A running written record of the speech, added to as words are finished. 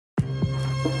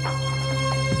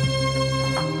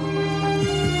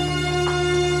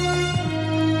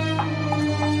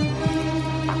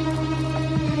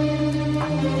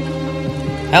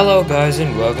Hello guys,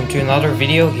 and welcome to another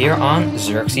video here on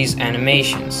Xerxes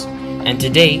Animations. And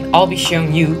today I'll be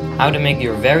showing you how to make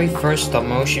your very first stop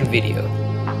motion video.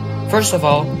 First of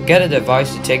all, get a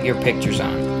device to take your pictures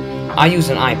on. I use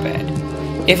an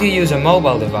iPad. If you use a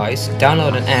mobile device,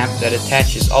 download an app that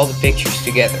attaches all the pictures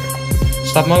together.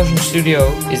 Stop Motion Studio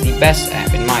is the best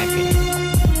app in my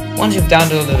opinion. Once you've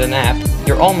downloaded an app,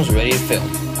 you're almost ready to film.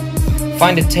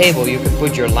 Find a table you can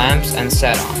put your lamps and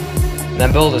set on.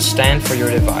 Then build a stand for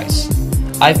your device.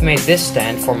 I've made this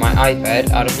stand for my iPad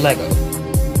out of Lego.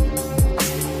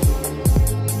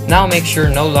 Now make sure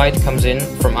no light comes in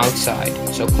from outside,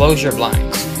 so close your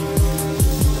blinds.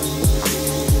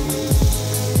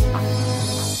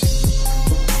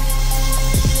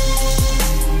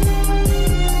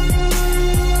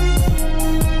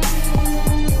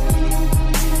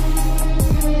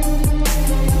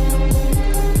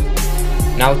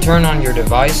 Now turn on your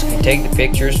device and take the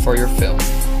pictures for your film.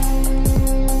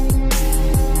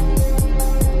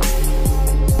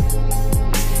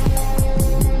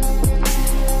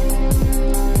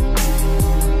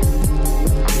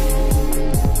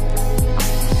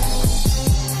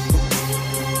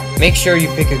 Make sure you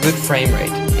pick a good frame rate.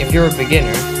 If you're a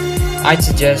beginner, I'd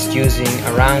suggest using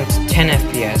around 10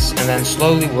 FPS and then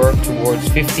slowly work towards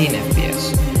 15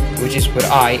 FPS, which is what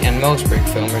I and most brick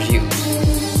filmers use.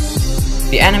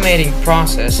 The animating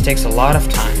process takes a lot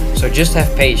of time, so just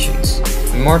have patience.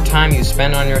 The more time you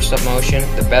spend on your stop motion,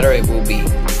 the better it will be.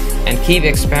 And keep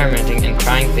experimenting and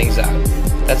trying things out.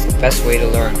 That's the best way to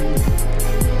learn.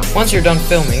 Once you're done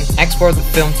filming, export the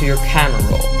film to your camera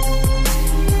roll.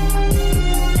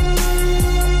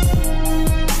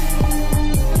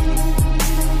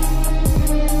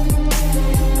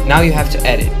 Now you have to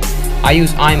edit. I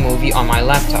use iMovie on my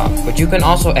laptop, but you can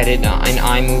also edit in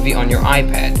iMovie on your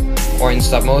iPad or in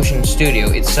Stop Motion Studio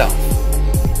itself.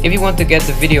 If you want to get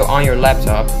the video on your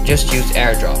laptop, just use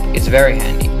AirDrop, it's very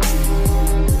handy.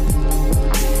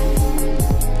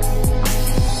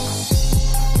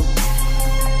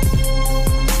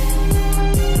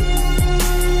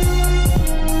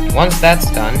 Once that's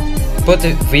done, put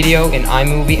the video in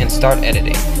iMovie and start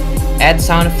editing. Add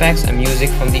sound effects and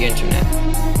music from the internet.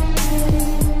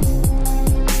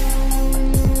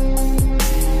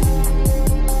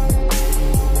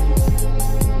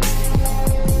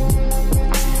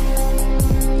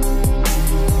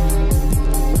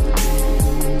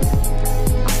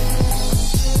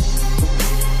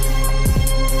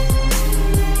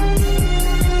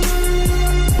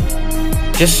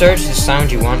 Just search the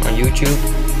sound you want on YouTube,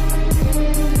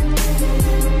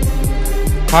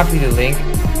 copy the link,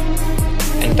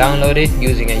 and download it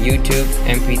using a YouTube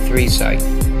MP3 site.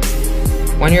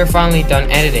 When you're finally done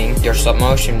editing your stop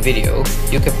motion video,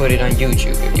 you can put it on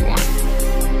YouTube if you want.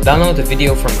 Download the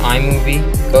video from iMovie,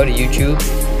 go to YouTube,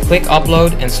 click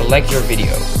upload and select your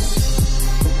video.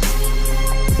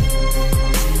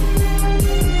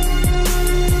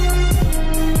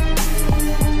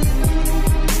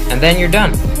 And then you're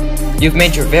done. You've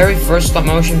made your very first stop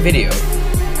motion video.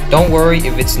 Don't worry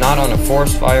if it's not on a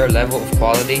forest fire level of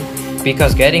quality,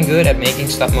 because getting good at making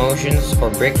stop motions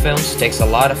or brick films takes a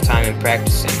lot of time and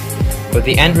practicing, but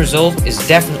the end result is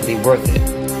definitely worth it.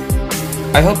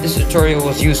 I hope this tutorial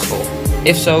was useful.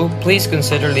 If so, please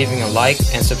consider leaving a like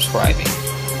and subscribing.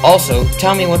 Also,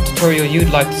 tell me what tutorial you'd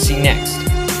like to see next.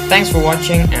 Thanks for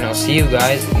watching, and I'll see you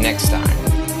guys next time.